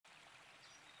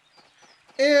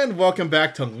And welcome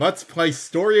back to Let's Play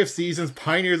Story of Seasons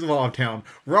Pioneers of Logtown.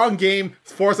 Wrong game,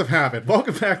 Force of Habit.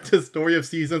 Welcome back to Story of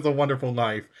Seasons A Wonderful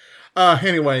Life.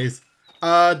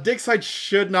 Dig site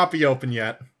should not be open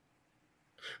yet.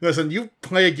 Listen, you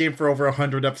play a game for over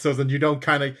 100 episodes and you don't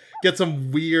kind of get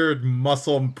some weird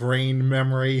muscle brain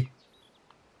memory.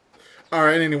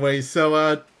 Alright, anyways, so,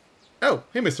 oh,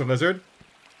 hey Mr. Lizard.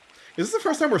 Is this the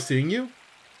first time we're seeing you?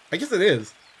 I guess it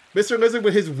is. Mr. Lizard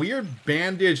with his weird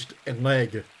bandaged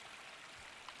leg.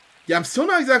 Yeah, I'm still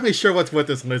not exactly sure what's with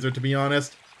this lizard, to be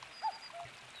honest.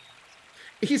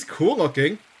 He's cool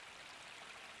looking.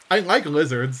 I like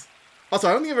lizards. Also,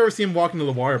 I don't think I've ever seen him walk into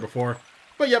the water before.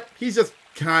 But yep, he's just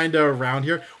kinda around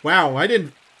here. Wow, I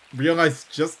didn't realize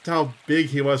just how big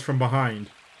he was from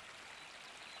behind.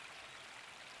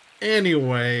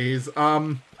 Anyways,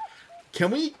 can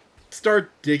we start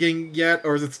digging yet,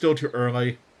 or is it still too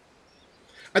early?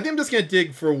 I think I'm just gonna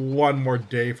dig for one more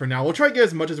day for now. We'll try to get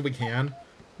as much as we can.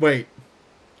 Wait.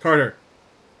 Carter.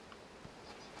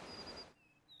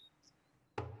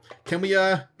 Can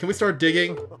we start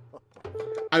digging?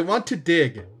 I want to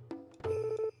dig.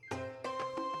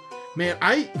 Man,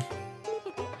 I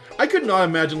could not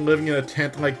imagine living in a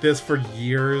tent like this for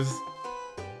years.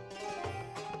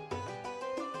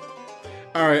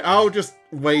 Alright, I'll just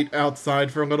wait outside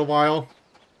for a little while.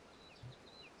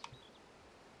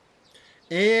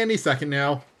 Any second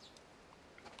now.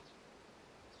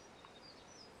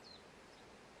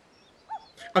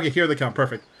 Okay, here they come.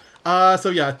 Perfect. So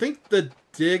yeah, I think the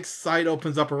dig site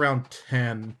opens up around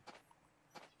 10.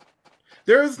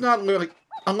 There's not really...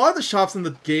 A lot of the shops in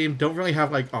the game don't really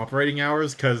have, like, operating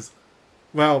hours, because...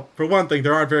 Well, for one thing,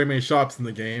 there aren't very many shops in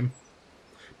the game.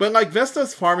 But, like,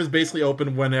 Vesta's farm is basically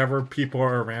open whenever people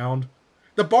are around.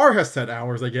 The bar has set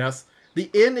hours, I guess. The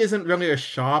inn isn't really a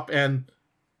shop, and...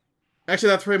 Actually,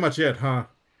 that's pretty much it, huh?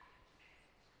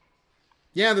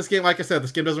 Yeah, this game, like I said,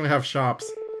 this game doesn't really have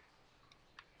shops.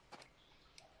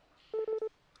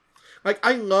 Like,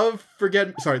 I love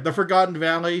the Forgotten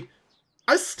Valley.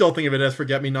 I still think of it as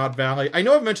Forget-Me-Not Valley. I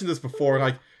know I've mentioned this before,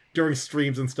 like, during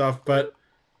streams and stuff, but...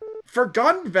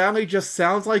 Forgotten Valley just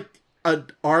sounds like an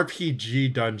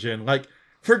RPG dungeon. Like,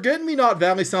 Forget-Me-Not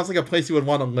Valley sounds like a place you would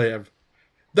want to live.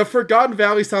 The Forgotten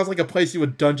Valley sounds like a place you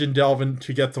would dungeon delve in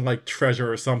to get some, like, treasure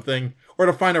or something. Or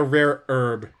to find a rare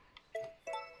herb.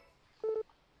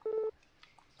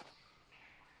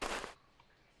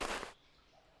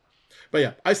 But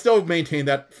yeah, I still maintain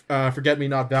that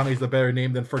Forget-Me-Not Valley is a better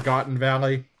name than Forgotten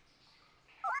Valley.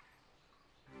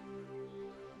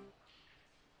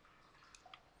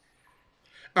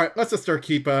 Alright, let's just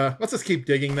keep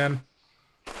digging then.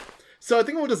 So I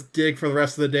think we'll just dig for the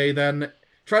rest of the day then.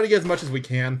 Try to get as much as we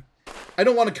can. I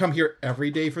don't want to come here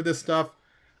every day for this stuff.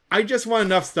 I just want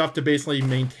enough stuff to basically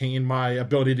maintain my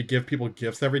ability to give people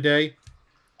gifts every day.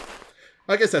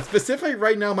 Like I said, specifically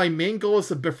right now, my main goal is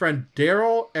to befriend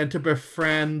Daryl and to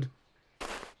befriend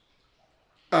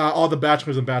all the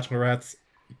bachelors and bachelorettes.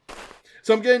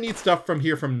 So I'm gonna need stuff from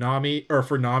here from Nami, or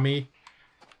for Nami.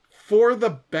 For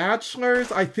the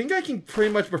bachelors, I think I can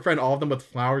pretty much befriend all of them with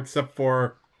flowers except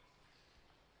for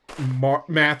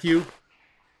Matthew.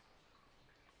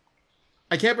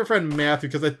 I can't befriend Matthew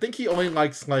because I think he only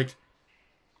likes, like,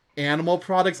 animal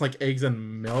products like eggs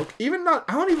and milk. I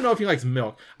don't even know if he likes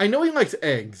milk. I know he likes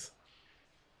eggs.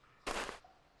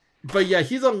 But yeah,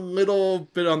 he's a little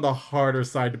bit on the harder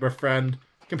side to befriend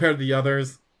compared to the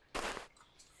others.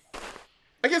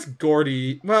 I guess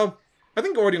Gordy, well, I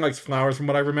think Gordy likes flowers from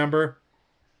what I remember.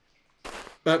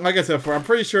 But like I said before, I'm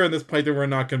pretty sure in this playthrough we're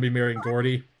not going to be marrying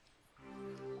Gordy.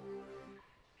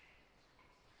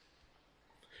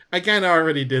 I kinda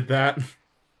already did that.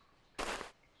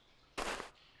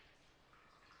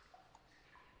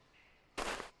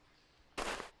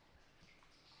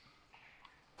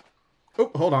 Oh,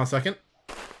 hold on a second.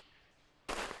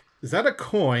 Is that a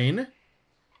coin?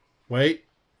 Wait.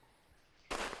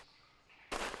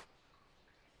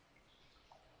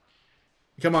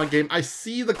 Come on, game. I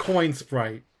see the coin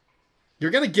sprite.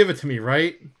 You're gonna give it to me,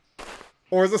 right?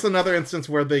 Or is this another instance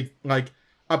where they, like,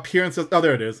 appearances... Oh,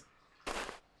 there it is.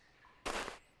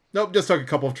 Nope, just took a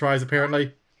couple of tries,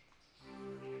 apparently.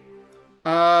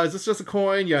 Is this just a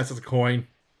coin? Yes, it's a coin.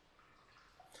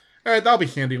 Alright, that'll be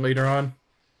handy later on.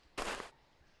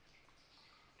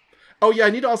 Oh, yeah, I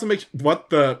need to also make... What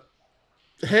the...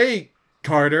 Hey,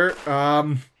 Carter,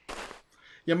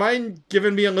 you mind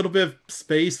giving me a little bit of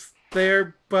space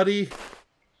there, buddy?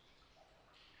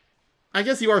 I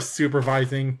guess you are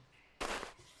supervising.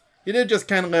 You didn't just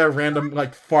kind of let a random,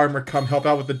 like, farmer come help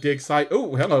out with the dig site.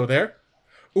 Oh, hello there.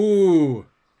 Ooh.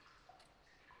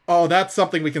 Oh, that's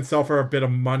something we can sell for a bit of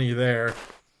money there.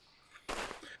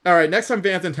 Alright, next time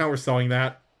Van's in town, we're selling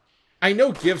that. I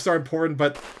know gifts are important,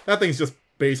 but that thing's just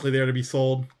basically there to be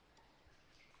sold.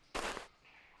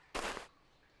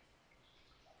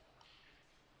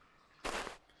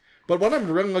 But what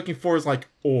I'm really looking for is, like,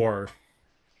 ore.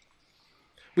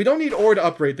 We don't need ore to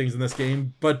upgrade things in this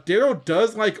game, but Darrow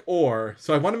does like ore,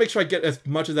 so I want to make sure I get as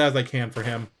much of that as I can for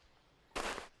him.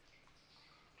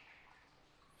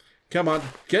 Come on,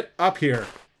 get up here.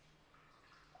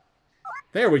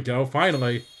 There we go,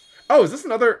 finally. Oh, is this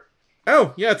another...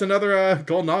 Oh, yeah, it's another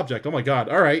golden object. Oh my god,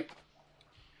 alright.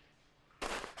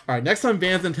 Alright, next time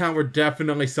Van's in town, we're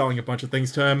definitely selling a bunch of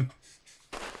things to him.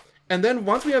 And then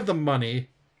once we have the money,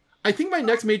 I think my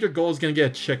next major goal is going to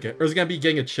get a chicken. Or is going to be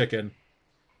getting a chicken.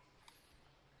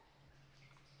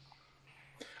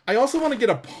 I also want to get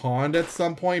a pond at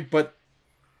some point, but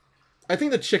I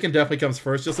think the chicken definitely comes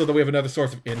first, just so that we have another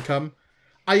source of income.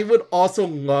 I would also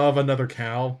love another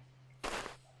cow.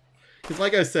 Because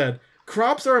like I said,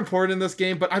 crops are important in this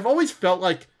game, but I've always felt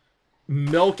like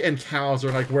milk and cows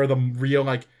are like where the real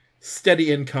like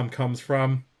steady income comes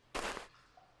from.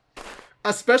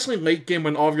 Especially late game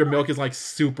when all of your milk is like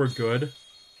super good.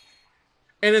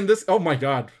 And in this, oh my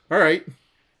god, alright.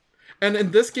 And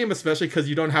in this game especially, because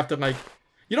you don't have to like,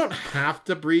 you don't have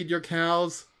to breed your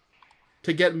cows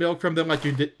to get milk from them like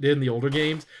you did in the older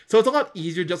games. So it's a lot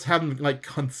easier just having them like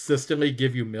consistently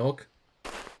give you milk.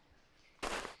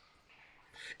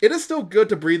 It is still good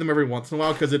to breed them every once in a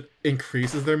while because it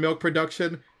increases their milk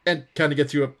production and kind of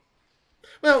gets you a...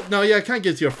 Well, no, yeah, it kind of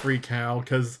gives you a free cow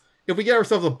because if we get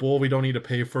ourselves a bull, we don't need to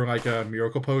pay for like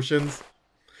miracle potions.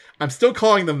 I'm still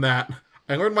calling them that.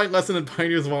 I learned my lesson in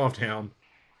Pioneers of Olive Town.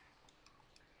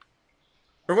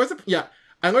 Or was it? Yeah,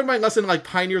 I learned my lesson in like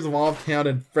Pioneers of Olive Town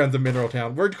and Friends of Mineral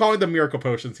Town. We're calling them miracle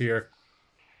potions here.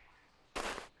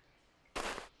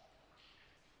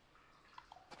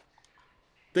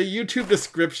 The YouTube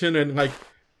description and like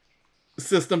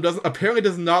system apparently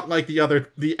does not like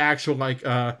the actual like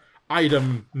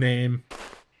item name,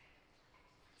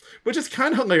 which is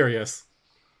kind of hilarious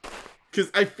because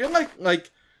I feel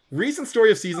like recent Story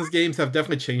of Seasons games have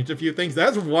definitely changed a few things.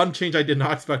 That's one change I did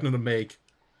not expect them to make.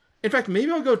 In fact,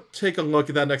 maybe I'll go take a look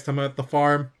at that next time I'm at the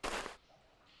farm.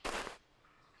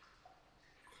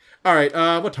 All right,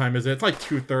 what time is it? It's like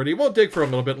 2:30. We'll dig for a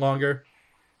little bit longer.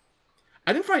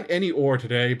 I didn't find any ore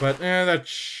today, but that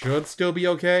should still be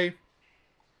okay.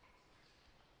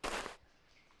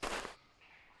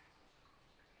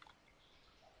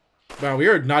 Wow, we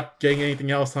are not getting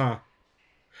anything else, huh?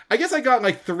 I guess I got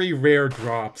like 3 rare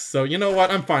drops, so you know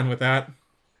what? I'm fine with that.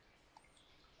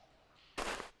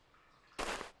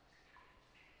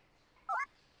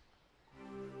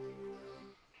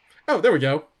 Oh, there we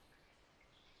go.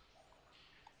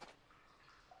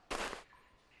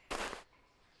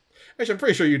 Actually, I'm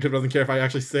pretty sure YouTube doesn't care if I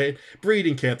actually say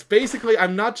breeding kits. Basically,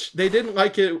 I'm not... They didn't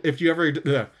like it if you ever...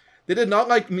 They did not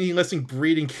like me listing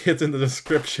breeding kits in the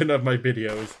description of my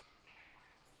videos.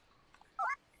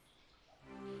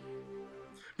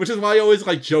 Which is why I always,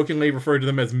 like, jokingly refer to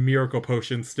them as miracle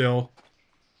potions still.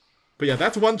 But yeah,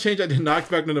 that's one change I did not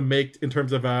expect them to make in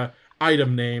terms of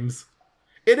item names.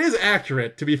 It is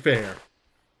accurate, to be fair.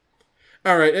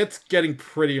 Alright, it's getting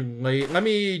pretty late. Let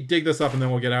me dig this up and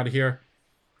then we'll get out of here.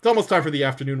 It's almost time for the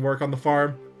afternoon work on the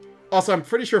farm. Also, I'm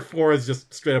pretty sure Flora is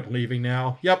just straight up leaving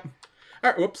now. Yep.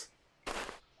 Alright, whoops.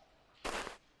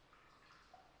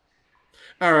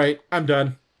 Alright, I'm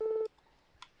done.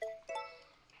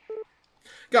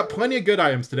 Got plenty of good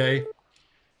items today.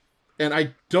 And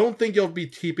I don't think you'll be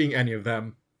keeping any of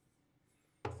them.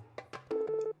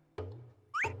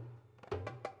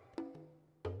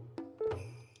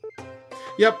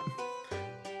 Yep.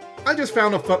 I just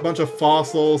found a bunch of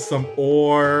fossils, some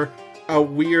ore, a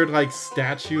weird, like,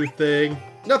 statue thing.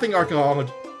 Nothing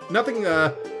archaeological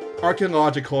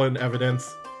in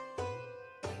evidence.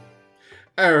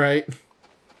 Alright.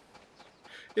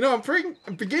 You know, I'm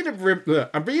beginning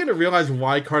to realize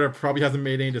why Carter probably hasn't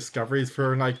made any discoveries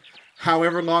for, like,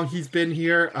 however long he's been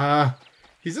here.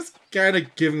 He's just kind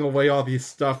of giving away all these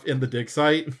stuff in the dig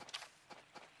site.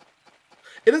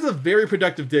 It is a very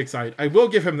productive dig site. I will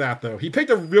give him that, though. He picked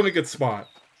a really good spot.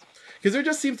 Because there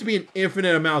just seems to be an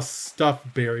infinite amount of stuff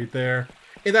buried there.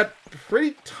 In that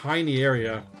pretty tiny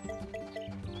area.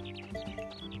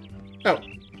 Oh.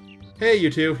 Hey,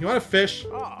 you two. You want to fish?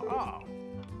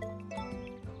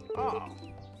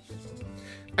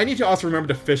 I need to also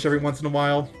remember to fish every once in a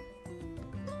while.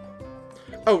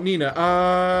 Oh, Nina.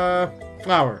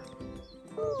 Flower.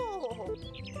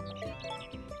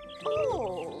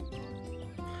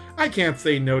 I can't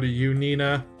say no to you,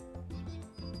 Nina.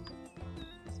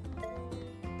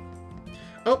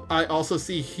 Oh, I also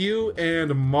see Hugh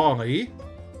and Molly.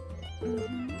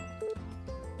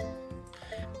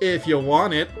 If you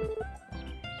want it.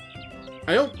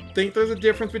 I don't think there's a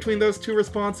difference between those two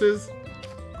responses.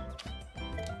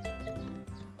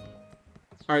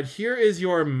 Alright, here is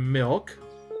your milk.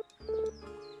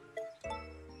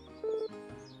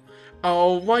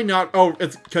 Oh, why not? Oh,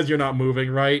 it's because you're not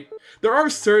moving, right? There are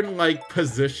certain, like,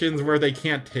 positions where they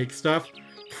can't take stuff.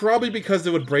 Probably because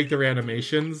it would break their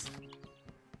animations.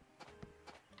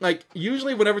 Like,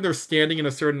 usually whenever they're standing in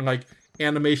a certain, like,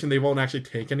 animation, they won't actually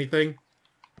take anything.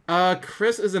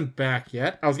 Chris isn't back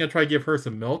yet. I was gonna try to give her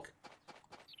some milk.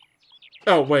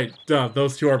 Oh, wait, duh,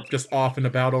 those two are just off and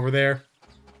about over there.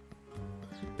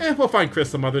 We'll find Chris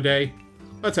some other day.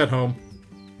 Let's head home.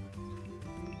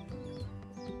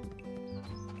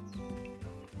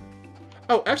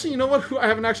 Oh, actually, you know what? Who I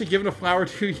haven't actually given a flower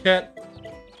to yet?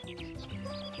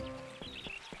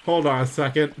 Hold on a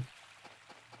second.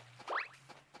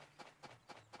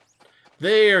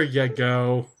 There you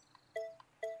go.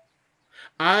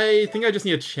 I think I just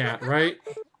need a chat, right?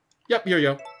 Yep, here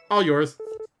you go. All yours.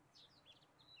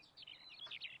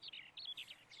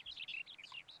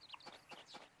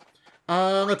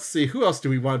 Let's see. Who else do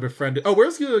we want to befriend? Oh,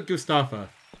 where's Gustafa?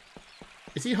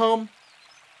 Is he home?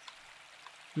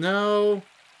 No.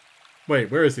 Wait,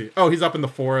 where is he? Oh, he's up in the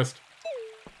forest.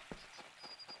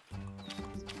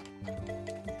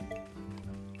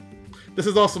 This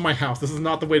is also my house. This is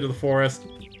not the way to the forest.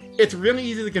 It's really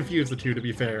easy to confuse the two, to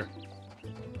be fair.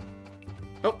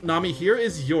 Oh, Nami, here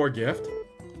is your gift.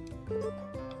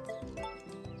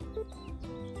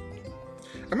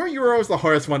 I remember you were always the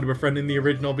hardest one to befriend in the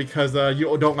original because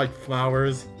you don't like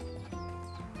flowers.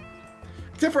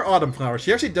 Except for autumn flowers.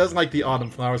 She actually does like the autumn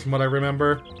flowers from what I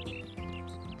remember.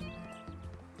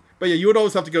 But yeah, you would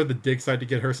always have to go to the dig site to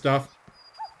get her stuff.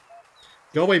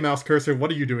 Go away, mouse cursor. What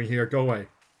are you doing here? Go away.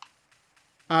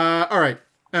 Alright.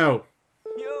 Oh.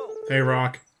 Yo. Hey,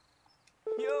 Rock.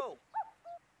 Yo.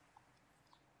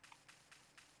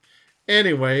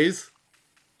 Anyways.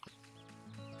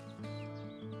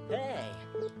 Hey.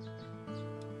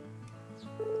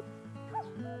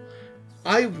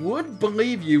 I would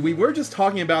believe you. We were just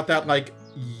talking about that, like,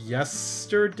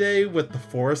 yesterday with the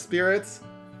forest spirits.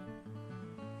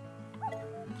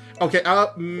 Okay,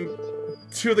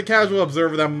 to the casual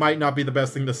observer, that might not be the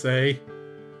best thing to say.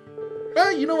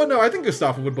 You know what? No, I think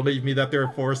Gustavo would believe me that there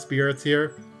are forest spirits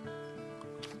here.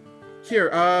 Here,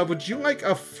 would you like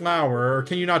a flower, or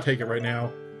can you not take it right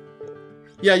now?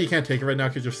 Yeah, you can't take it right now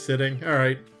because you're sitting.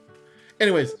 Alright.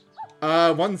 Anyways,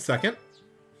 1 second.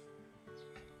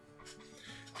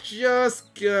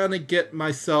 Just gonna get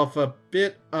myself a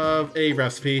bit of a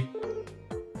recipe.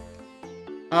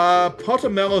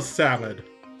 Potamello salad.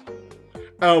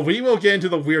 Oh, we will get into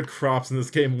the weird crops in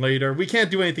this game later. We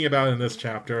can't do anything about it in this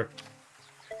chapter.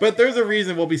 But there's a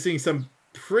reason we'll be seeing some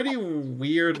pretty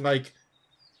weird, like,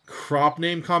 crop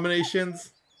name combinations.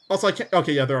 Also, I can't...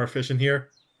 Okay, yeah, there are fish in here.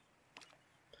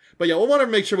 But yeah, we'll want to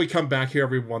make sure we come back here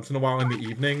every once in a while in the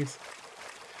evenings.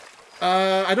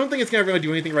 I don't think it's going to really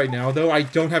do anything right now, though. I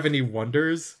don't have any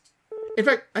wonders. In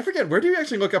fact, I forget, where do you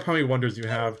actually look up how many wonders you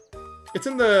have? It's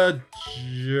in the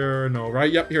journal,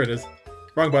 right? Yep, here it is.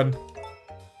 Wrong button.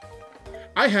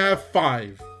 I have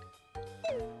 5.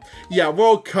 Yeah,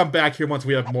 we'll come back here once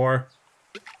we have more.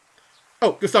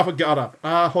 Oh, Gustavo got up.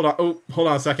 Hold on. Oh, hold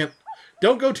on a second.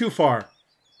 Don't go too far.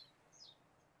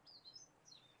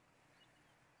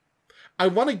 I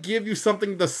want to give you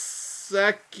something the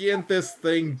second this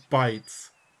thing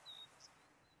bites.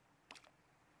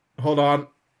 Hold on.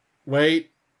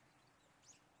 Wait.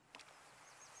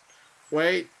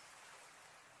 Wait.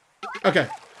 Okay.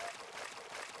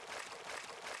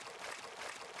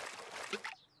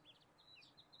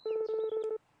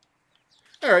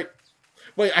 Alright.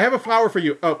 Wait, I have a flower for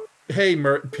you. Oh, hey,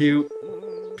 Pew.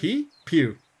 P?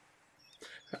 Pew.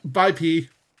 Bye, P.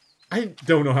 I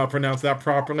don't know how to pronounce that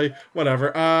properly.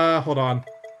 Whatever. Hold on.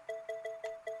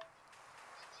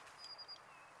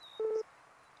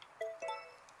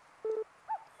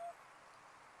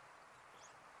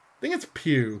 I think it's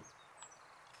Pew.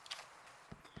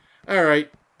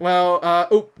 Alright. Well,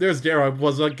 oh, there's Darrow. I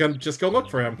was gonna just go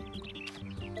look for him.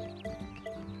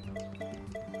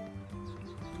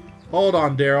 Hold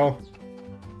on, Daryl.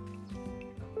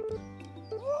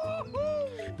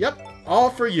 Yep, all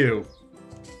for you.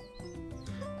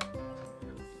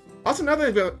 Also, now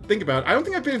that I think about it, I don't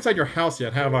think I've been inside your house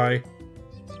yet, have I?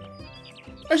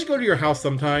 I should go to your house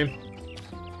sometime.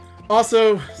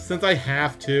 Also, since I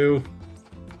have to,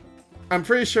 I'm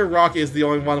pretty sure Rock is the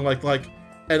only one like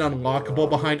an unlockable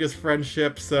behind his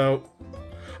friendship, so...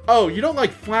 Oh, you don't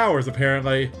like flowers,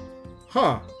 apparently.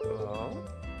 Huh.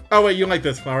 Oh wait, you like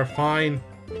this flower. Fine.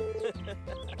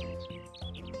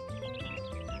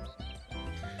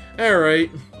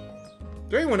 Alright. Is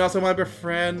there anyone else I want to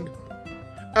befriend?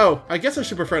 Oh, I guess I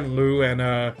should befriend Lou and,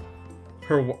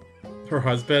 her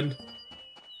husband.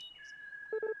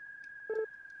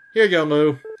 Here you go,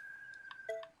 Lou.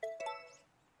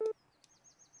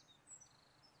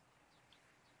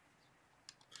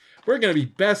 We're gonna be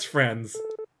best friends.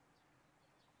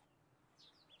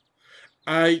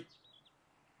 I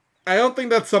don't think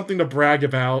that's something to brag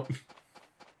about.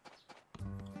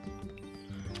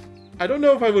 I don't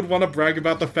know if I would want to brag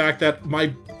about the fact that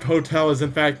my hotel is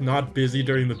in fact not busy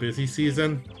during the busy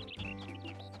season.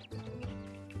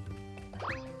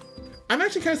 I'm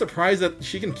actually kind of surprised that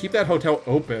she can keep that hotel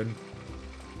open.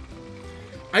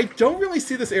 I don't really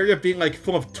see this area being like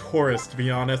full of tourists, to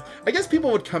be honest. I guess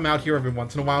people would come out here every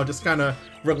once in a while, just kind of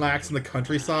relax in the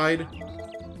countryside.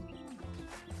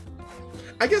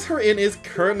 I guess her inn is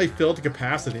currently filled to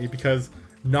capacity because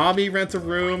Nami rents a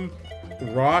room,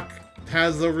 Rock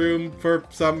has a room for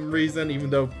some reason, even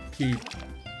though he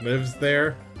lives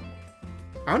there.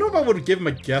 I don't know if I would give him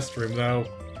a guest room, though.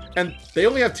 And they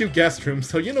only have 2 guest rooms,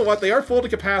 so you know what? They are full to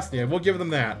capacity, and we'll give them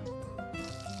that.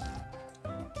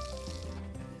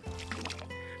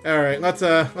 Alright,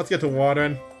 let's get to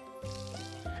watering.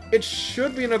 It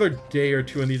should be another day or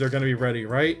 2 and these are gonna be ready,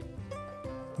 right?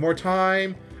 More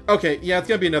time. Okay, yeah, it's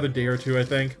gonna be another day or 2, I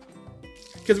think.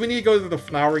 Because we need to go to the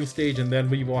flowering stage and then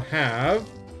we will have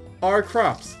our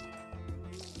crops.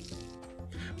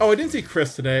 Oh, I didn't see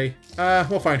Chris today.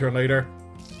 We'll find her later.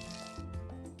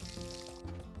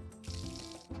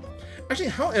 Actually,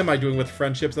 how am I doing with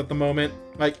friendships at the moment?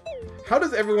 Like, how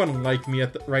does everyone like me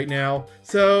right now?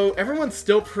 So, everyone's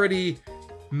still pretty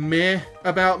meh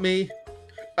about me.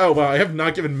 Oh, well, I have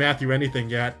not given Matthew anything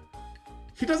yet.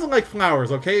 He doesn't like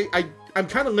flowers, okay? I'm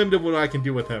kind of limited what I can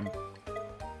do with him.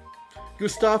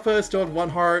 Gustafa is still at 1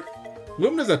 heart.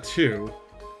 Lumina's at 2.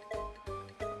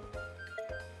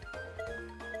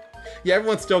 Yeah,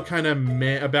 everyone's still kind of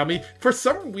meh about me. For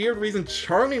some weird reason,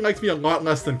 Charlie likes me a lot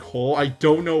less than Cole. I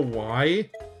don't know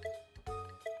why.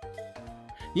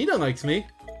 Nina likes me.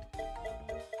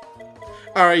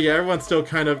 Alright, yeah, everyone's still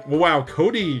kind of... Wow,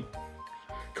 Gordy,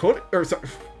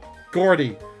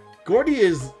 Gordy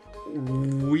is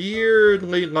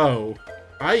weirdly low.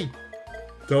 I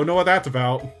don't know what that's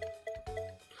about.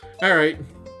 Alright.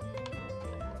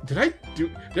 Did I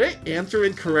answer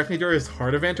incorrectly during his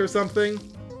heart event or something?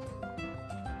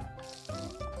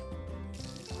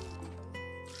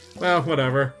 Well,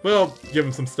 whatever. We'll give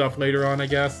him some stuff later on, I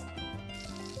guess.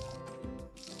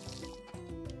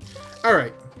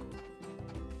 Alright.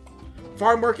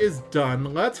 Farm work is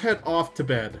done. Let's head off to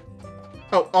bed.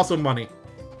 Oh, also money.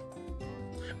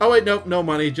 Oh wait, nope, no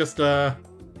money. Just, a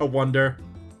wonder.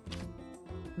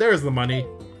 There's the money.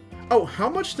 Oh, how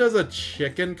much does a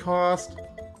chicken cost?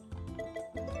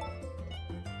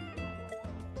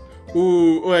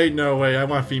 Ooh, wait, no, wait. I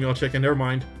want a female chicken. Never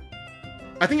mind.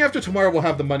 I think after tomorrow we'll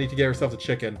have the money to get ourselves a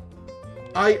chicken.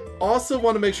 I also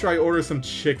want to make sure I order some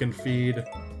chicken feed.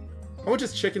 How much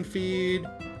is chicken feed?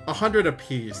 100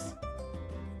 apiece.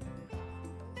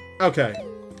 Okay.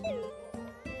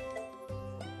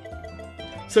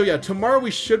 So yeah, tomorrow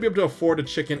we should be able to afford a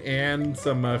chicken and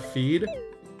some feed.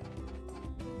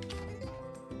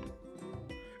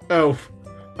 Oh,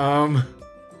 I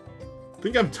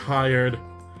think I'm tired.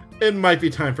 It might be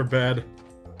time for bed.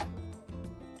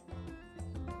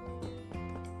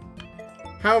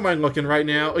 How am I looking right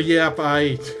now? Oh, yep,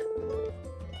 I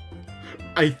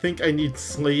think I need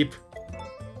sleep.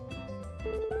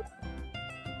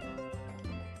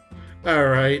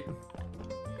 Alright.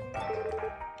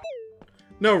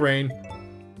 No rain.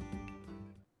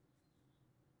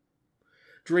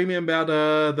 Dreaming about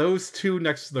those 2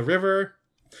 next to the river.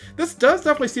 This does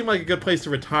definitely seem like a good place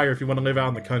to retire if you want to live out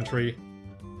in the country.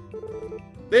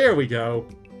 There we go.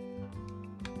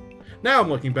 Now I'm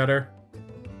looking better.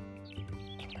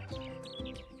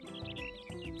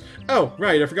 Oh,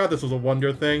 right, I forgot this was a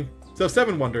wonder thing. So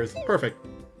 7 wonders. Perfect.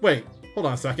 Wait, hold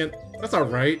on a second. That's not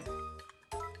right.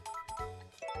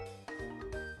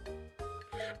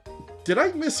 Did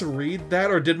I misread that,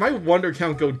 or did my wonder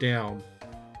count go down?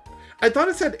 I thought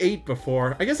it said 8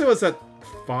 before. I guess it was at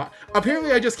 5.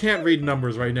 Apparently I just can't read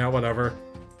numbers right now, whatever.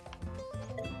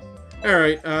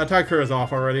 Alright, Takura's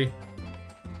off already.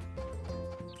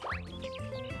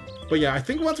 But yeah, I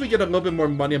think once we get a little bit more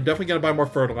money, I'm definitely going to buy more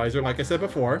fertilizer, like I said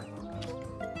before.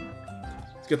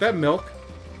 Let's get that milk.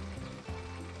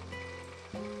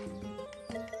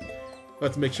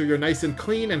 Let's make sure you're nice and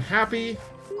clean and happy.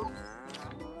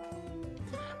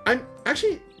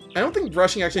 I don't think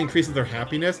brushing actually increases their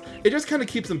happiness. It just kind of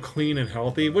keeps them clean and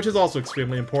healthy, which is also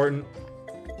extremely important.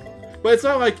 But it's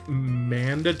not, like,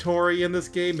 mandatory in this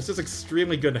game. It's just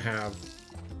extremely good to have.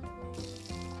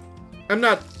 I'm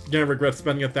not gonna regret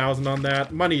spending 1,000 on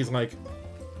that. Money's, like...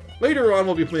 Later on,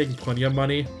 we'll be making plenty of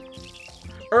money.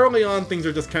 Early on, things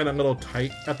are just kind of a little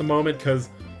tight at the moment, because...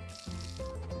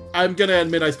 I'm gonna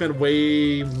admit I spent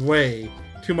way, way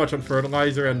too much on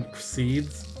fertilizer and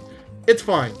seeds. It's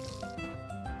fine.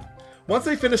 Once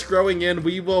they finish growing in,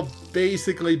 we will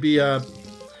basically be, we'll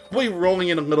be rolling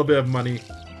in a little bit of money.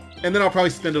 And then I'll probably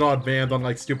spend it on Vans on,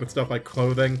 like, stupid stuff like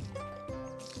clothing.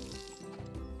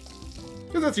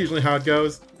 Because that's usually how it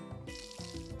goes.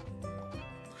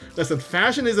 Listen,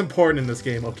 fashion is important in this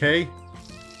game, okay?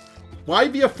 Why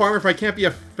be a farmer if I can't be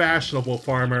a fashionable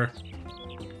farmer?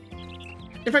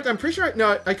 In fact, I'm pretty sure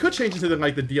I could change into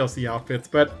like the DLC outfits,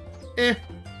 but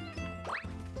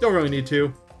don't really need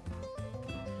to.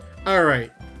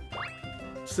 Alright.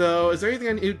 So, is there anything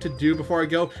I need to do before I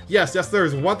go? Yes, there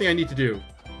is one thing I need to do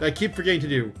that I keep forgetting to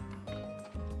do.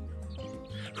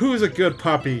 Who's a good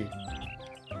puppy?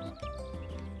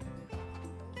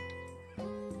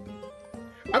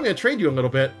 I'm gonna train you a little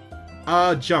bit.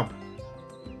 Jump.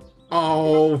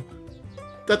 Oh,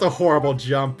 that's a horrible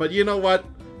jump, but you know what?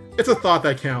 It's a thought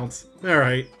that counts.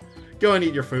 Alright, go and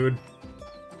eat your food.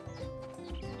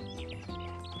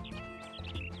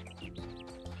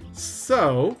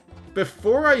 So,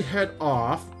 before I head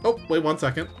off... Oh, wait 1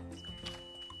 second.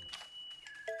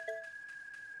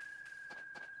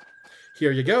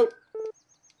 Here you go.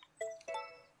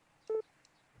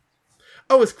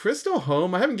 Oh, is Chris still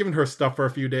home? I haven't given her stuff for a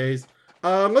few days.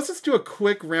 Let's just do a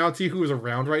quick round, see who's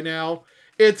around right now.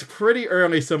 It's pretty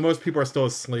early, so most people are still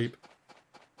asleep.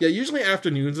 Yeah, usually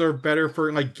afternoons are better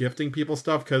for, like, gifting people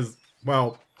stuff, because,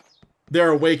 well,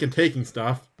 they're awake and taking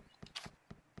stuff.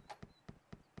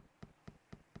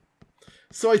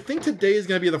 So I think today is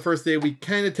going to be the first day we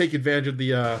kind of take advantage of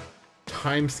the,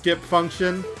 time skip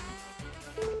function.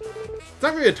 It's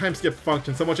not really a time skip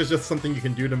function, so much as just something you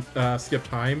can do to, skip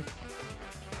time.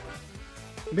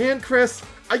 Man, Chris,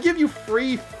 I give you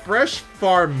free, fresh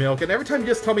farm milk, and every time you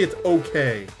just tell me it's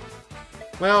okay.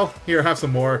 Well, here, have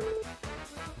some more.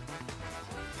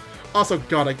 Also,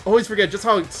 God, I always forget just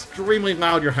how extremely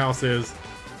loud your house is.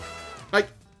 Like,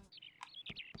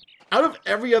 out of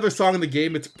every other song in the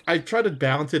game, I've tried to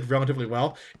balance it relatively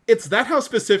well. It's that house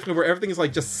specifically where everything is,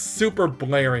 like, just super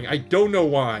blaring. I don't know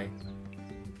why.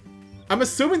 I'm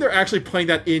assuming they're actually playing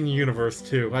that in-universe,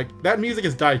 too. Like, that music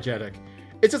is diegetic.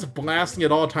 It's just blasting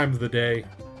at all times of the day.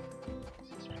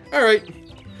 Alright.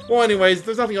 Well, anyways,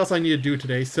 there's nothing else I need to do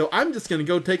today, so I'm just gonna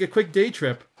go take a quick day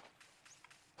trip.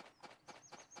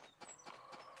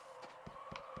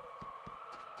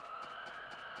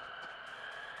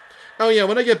 Oh yeah,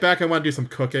 when I get back I want to do some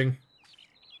cooking.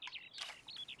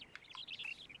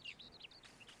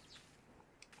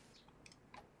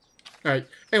 Alright,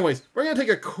 anyways, we're gonna take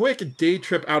a quick day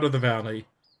trip out of the valley.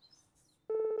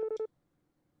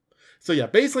 So yeah,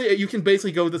 basically, you can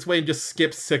basically go this way and just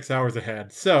skip 6 hours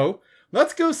ahead. So,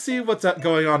 let's go see what's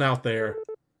going on out there.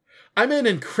 I'm an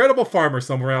incredible farmer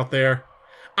somewhere out there.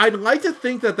 I'd like to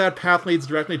think that that path leads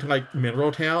directly to, like,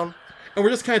 Mineral Town. And we're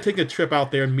just kind of taking a trip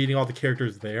out there and meeting all the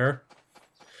characters there.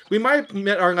 We might have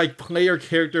met our, like, player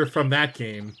character from that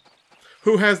game,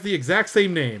 who has the exact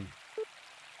same name.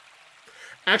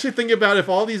 Actually, thinking about if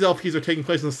all these LPs are taking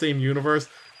place in the same universe,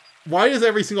 why does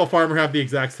every single farmer have the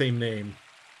exact same name?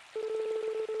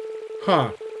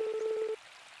 Huh.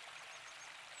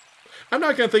 I'm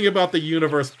not gonna think about the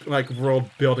universe, like, world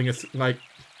building is, like,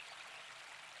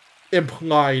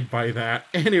 implied by that.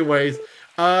 Anyways,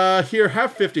 here,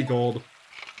 have 50 gold.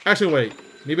 Actually, wait.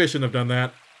 Maybe I shouldn't have done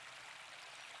that.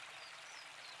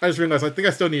 I just realized I think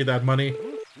I still need that money.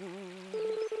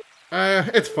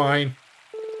 It's fine.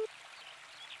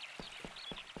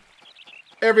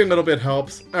 Every little bit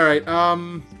helps. Alright,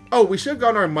 oh, we should have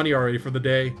gotten our money already for the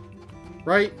day.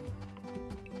 Right?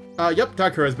 Yep,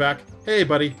 Takura's back. Hey,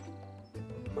 buddy.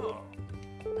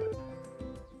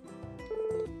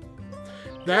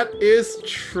 That is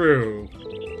true.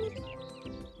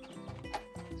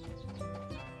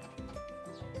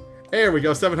 There we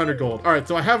go, 700 gold. Alright,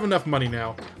 so I have enough money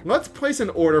now. Let's place an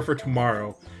order for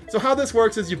tomorrow. So how this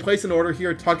works is you place an order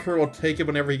here, Takura will take it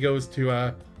whenever he goes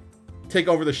to, take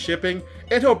over the shipping,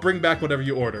 and he'll bring back whatever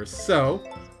you order. So,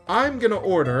 I'm gonna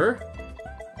order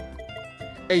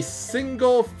a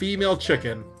single female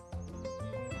chicken.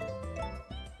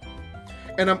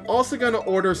 And I'm also gonna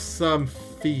order some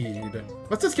feed.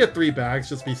 Let's just get 3 bags,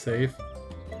 just be safe.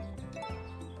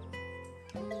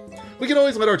 We can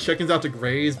always let our chickens out to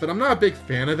graze, but I'm not a big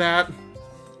fan of that.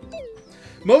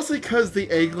 Mostly because the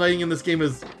egg laying in this game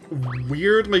is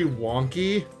weirdly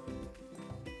wonky.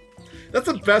 That's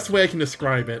the best way I can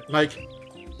describe it. Like,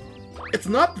 it's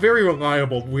not very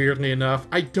reliable, weirdly enough.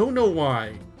 I don't know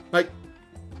why. Like,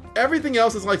 everything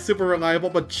else is, like, super reliable,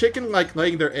 but chicken, like,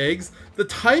 laying their eggs, the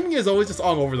timing is always just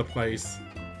all over the place.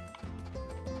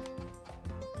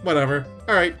 Whatever.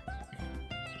 Alright.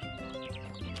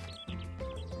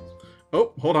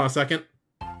 Oh, hold on a second.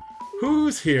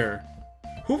 Who's here?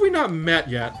 Who have we not met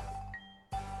yet?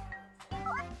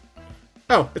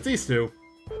 Oh, it's these two.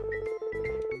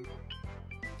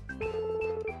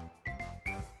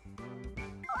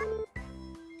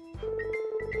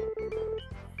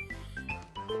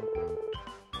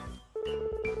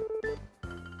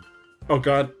 Oh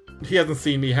god, he hasn't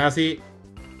seen me, has he?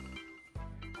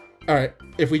 Alright,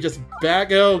 if we just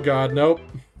back... Oh god, nope.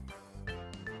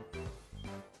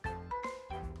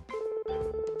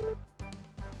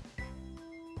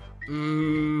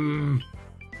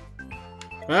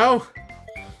 Well,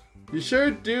 you sure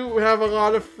do have a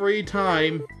lot of free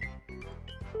time.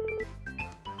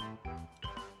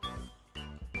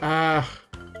 What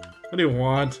do you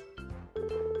want?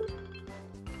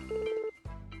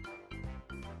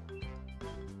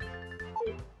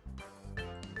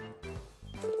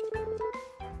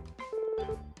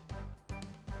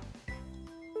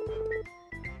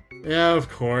 Yeah, of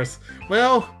course.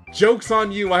 Well, joke's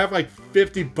on you, I have like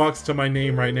 50 bucks to my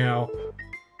name right now.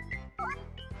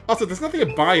 Also, there's nothing to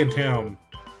buy in town.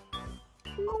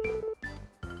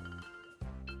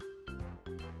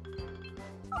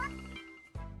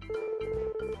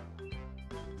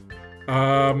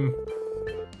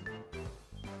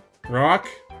 Rock?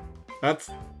 That's...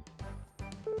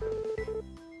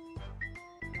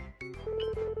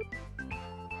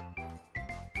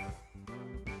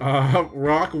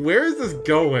 Rock, where is this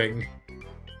going?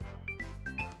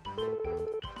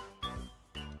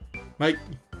 Like...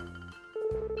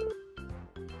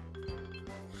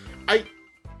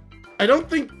 I don't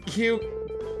think you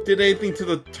did anything to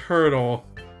the turtle.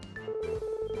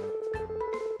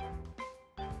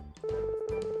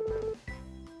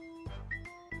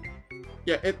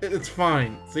 Yeah, it's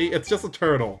fine. See, it's just a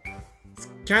turtle. It's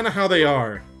kind of how they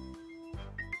are.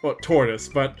 Well, tortoise,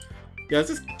 but yeah, it's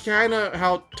just kind of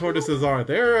how tortoises are.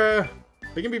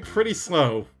 They can be pretty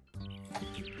slow.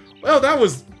 Well, that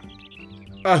was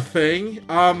a thing.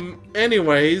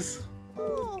 Anyways.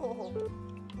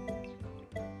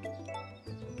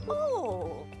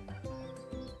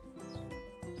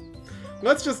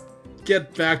 Let's just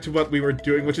get back to what we were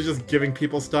doing, which is just giving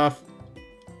people stuff.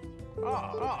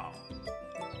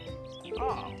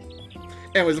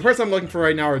 Anyways, the person I'm looking for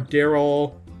right now are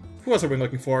Daryl. Who else are we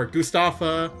looking for?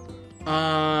 Gustafa.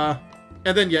 And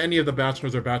then, yeah, any of the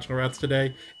bachelors or bachelorettes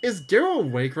today. Is Daryl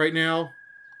awake right now?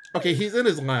 Okay, he's in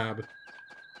his lab.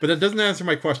 But that doesn't answer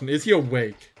my question. Is he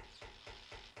awake?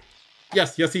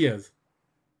 Yes, he is.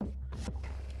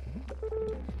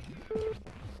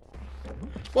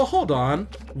 Well, hold on.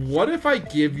 What if I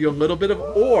give you a little bit of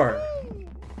ore?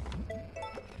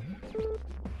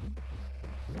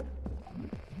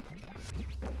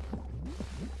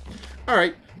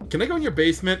 Alright, can I go in your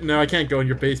basement? No, I can't go in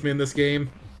your basement in this game.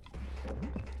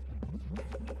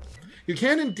 You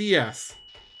can in DS.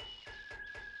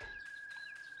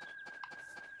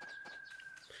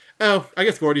 Oh, I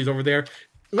guess Gordy's over there.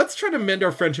 Let's try to mend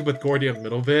our friendship with Gordy a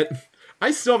little bit.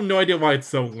 I still have no idea why it's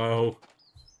so low.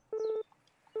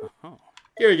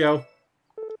 Here we go.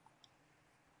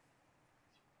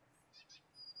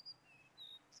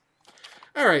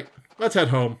 Alright, let's head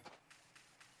home.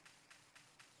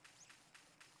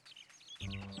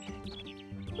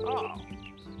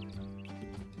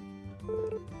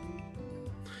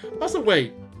 Also,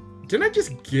 wait. Didn't I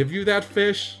just give you that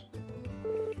fish?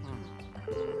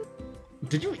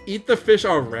 Did you eat the fish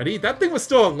already? That thing was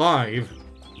still alive,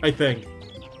 I think.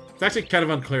 It's actually kind of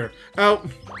unclear. Oh,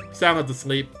 Salad's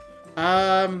asleep.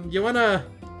 You wanna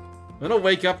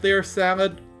wake up there,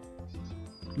 Salad?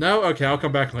 No? Okay, I'll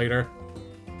come back later.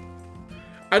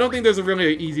 I don't think there's a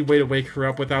really easy way to wake her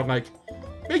up without, like,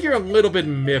 making her a little bit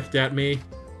miffed at me.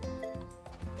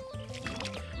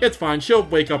 It's fine, she'll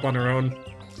wake up on her own.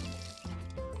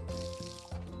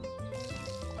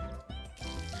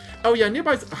 Oh yeah,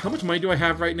 nearby, how much money do I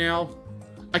have right now?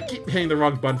 I keep hitting the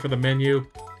wrong button for the menu.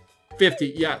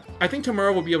 50, yeah. I think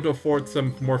tomorrow we'll be able to afford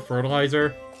some more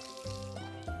fertilizer.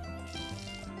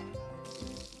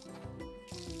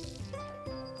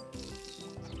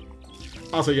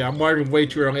 Also, yeah, I'm watering way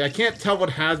too early. I can't tell what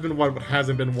has been watered, what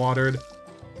hasn't been watered.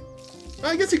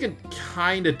 I guess you can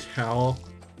kind of tell.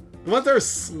 The ones that are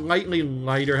slightly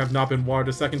lighter have not been watered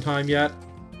a second time yet.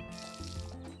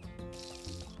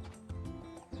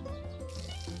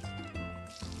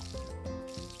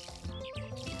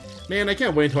 Man, I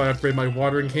can't wait until I upgrade my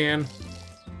watering can.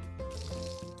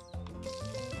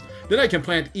 Then I can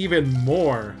plant even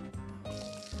more.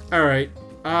 Alright,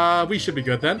 we should be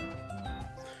good then.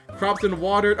 Crops and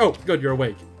watered. Oh, good, you're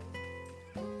awake.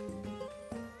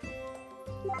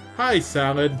 Hi,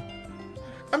 Salad.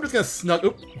 I'm just gonna snuggle.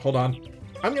 Oop, hold on.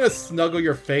 I'm gonna snuggle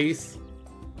your face.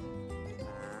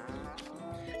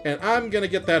 And I'm gonna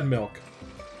get that milk.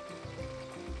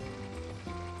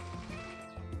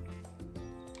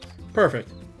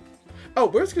 Perfect. Oh,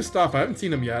 where's Gustav? I haven't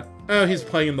seen him yet. Oh, he's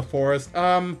playing in the forest.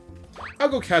 I'll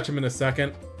go catch him in a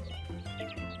second.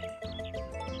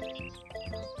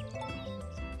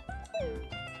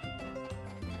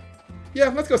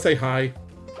 Yeah, let's go say hi.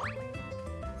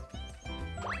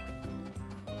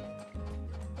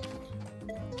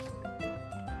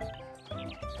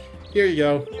 Here you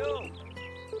go. Yo.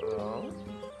 Oh.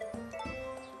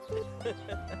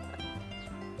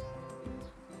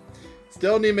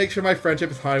 Still need to make sure my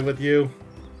friendship is high with you.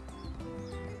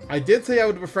 I did say I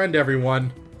would befriend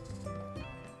everyone.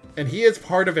 And he is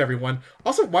part of everyone.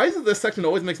 Also, why is it this section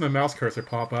always makes my mouse cursor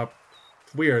pop up?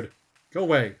 It's weird. Go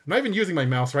away. I'm not even using my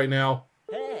mouse right now.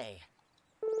 Hey.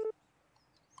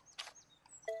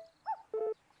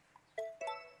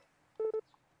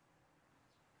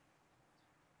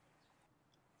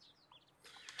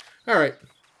 Alright.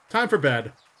 Time for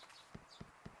bed.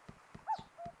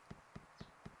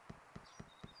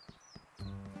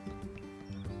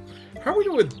 How are we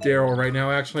doing with Daryl right now,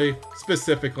 actually?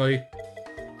 Specifically.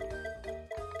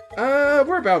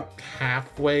 We're about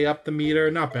halfway up the meter.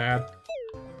 Not bad.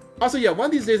 Also, yeah, one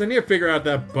of these days I need to figure out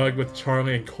that bug with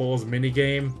Charlie and Cole's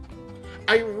minigame.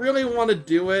 I really want to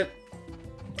do it,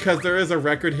 because there is a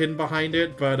record hidden behind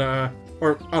it, but,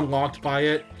 or unlocked by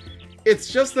it.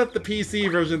 It's just that the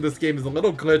PC version of this game is a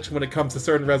little glitched when it comes to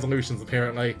certain resolutions,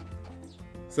 apparently.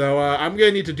 So, I'm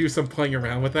gonna need to do some playing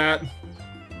around with that.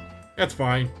 That's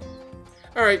fine.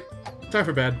 Alright, time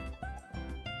for bed.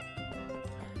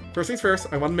 First things first,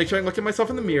 I want to make sure I look at myself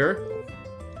in the mirror.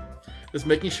 Just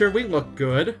making sure we look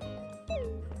good.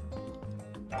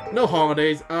 No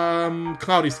holidays.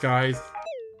 Cloudy skies.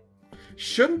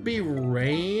 Shouldn't be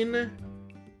rain.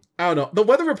 I don't know. The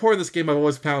weather report in this game I've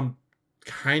always found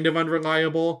kind of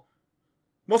unreliable.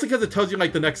 Mostly because it tells you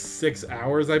like the next 6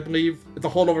 hours, I believe. It's a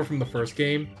holdover from the first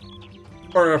game.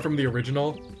 Or from the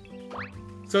original.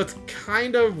 So it's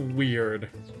kind of weird.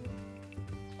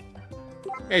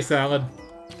 Hey, Salad.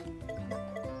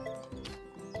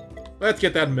 Let's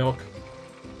get that milk.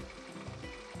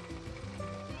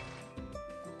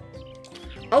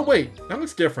 Oh, wait. That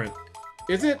looks different.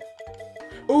 Is it?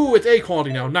 Ooh, it's A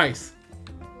quality now. Nice.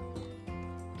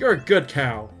 You're a good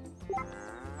cow.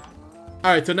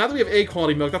 Alright, so now that we have A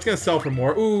quality milk, that's going to sell for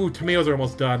more. Ooh, tomatoes are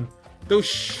almost done. Those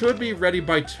should be ready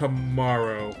by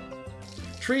tomorrow.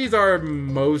 Trees are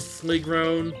mostly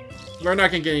grown. We're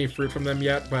not going to get any fruit from them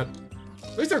yet, but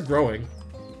at least they're growing.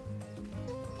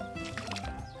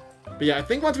 But yeah, I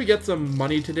think once we get some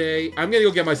money today, I'm going to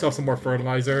go get myself some more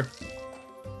fertilizer.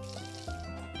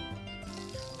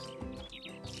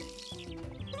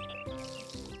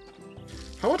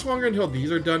 How much longer until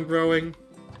these are done growing?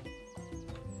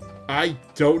 I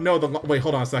don't know. Wait,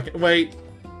 hold on a second. Wait.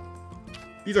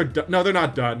 These are done. No, they're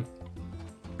not done.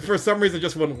 For some reason, it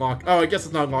just wouldn't lock. Oh, I guess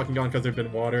it's not locking on because they've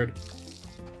been watered.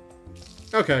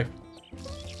 Okay.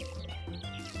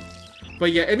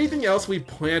 But yeah, anything else we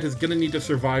plant is gonna need to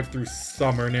survive through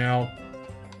summer now.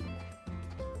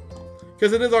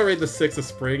 Because it is already the 6th of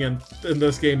spring, and in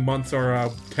this game, months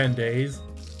are 10 days.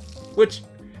 Which,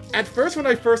 at first, when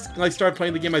I first started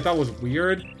playing the game, I thought was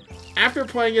weird. After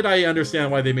playing it, I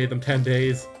understand why they made them 10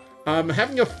 days.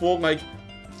 Having a full,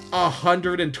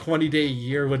 120-day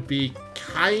year would be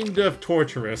kind of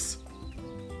torturous.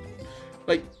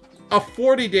 Like, a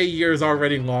 40-day year is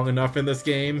already long enough in this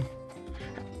game.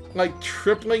 Like,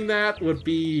 tripling that would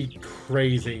be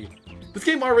crazy. This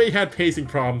game already had pacing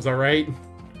problems, alright?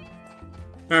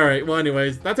 Alright, well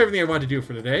anyways, that's everything I wanted to do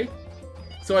for today.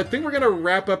 So I think we're gonna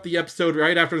wrap up the episode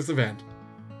right after this event.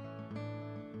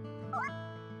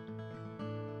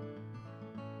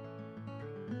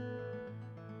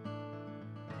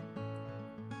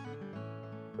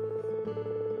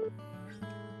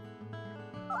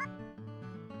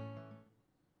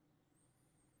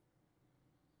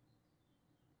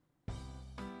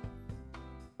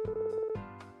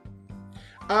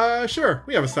 Sure.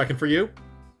 We have a second for you.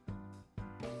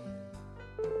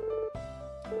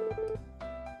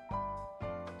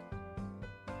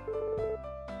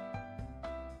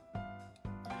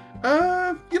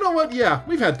 You know what? Yeah,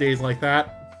 we've had days like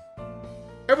that.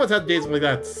 Everyone's had days like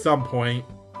that at some point.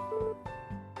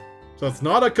 So it's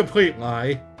not a complete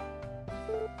lie.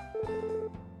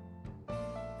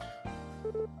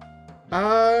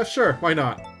 Sure, why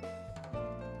not?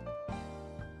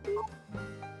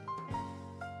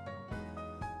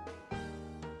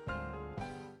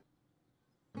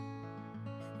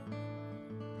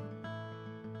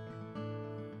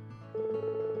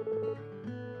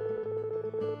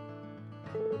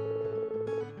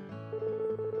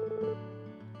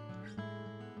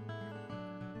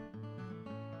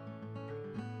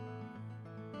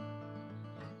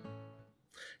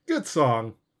 Good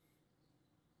song.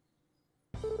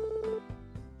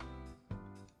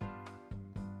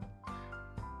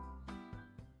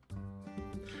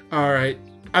 Alright,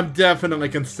 I'm definitely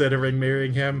considering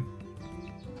marrying him.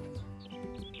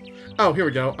 Oh, here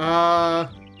we go.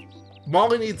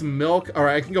 Molly needs milk.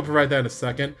 Alright, I can go provide that in a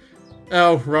second.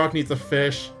 Oh, Rock needs a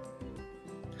fish.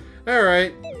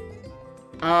 Alright.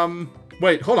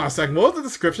 Wait, hold on a second. What was the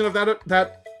description of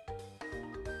that?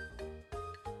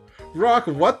 Rock,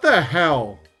 what the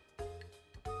hell?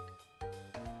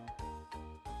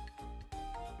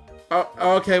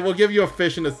 Okay, we'll give you a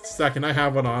fish in a second. I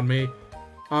have one on me.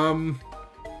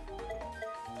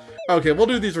 Okay, we'll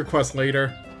do these requests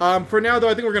later. For now, though,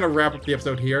 I think we're gonna wrap up the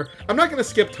episode here. I'm not gonna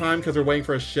skip time because we're waiting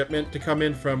for a shipment to come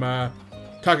in from,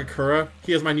 Takakura.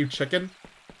 He is my new chicken.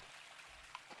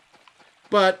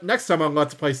 But next time on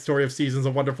Let's Play Story of Seasons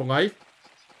of Wonderful Life,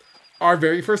 our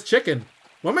very first chicken.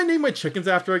 What am I naming my chickens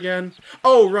after again?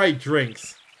 Oh, right,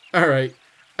 drinks. Alright.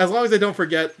 As long as I don't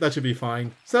forget, that should be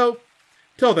fine. So,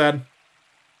 till then,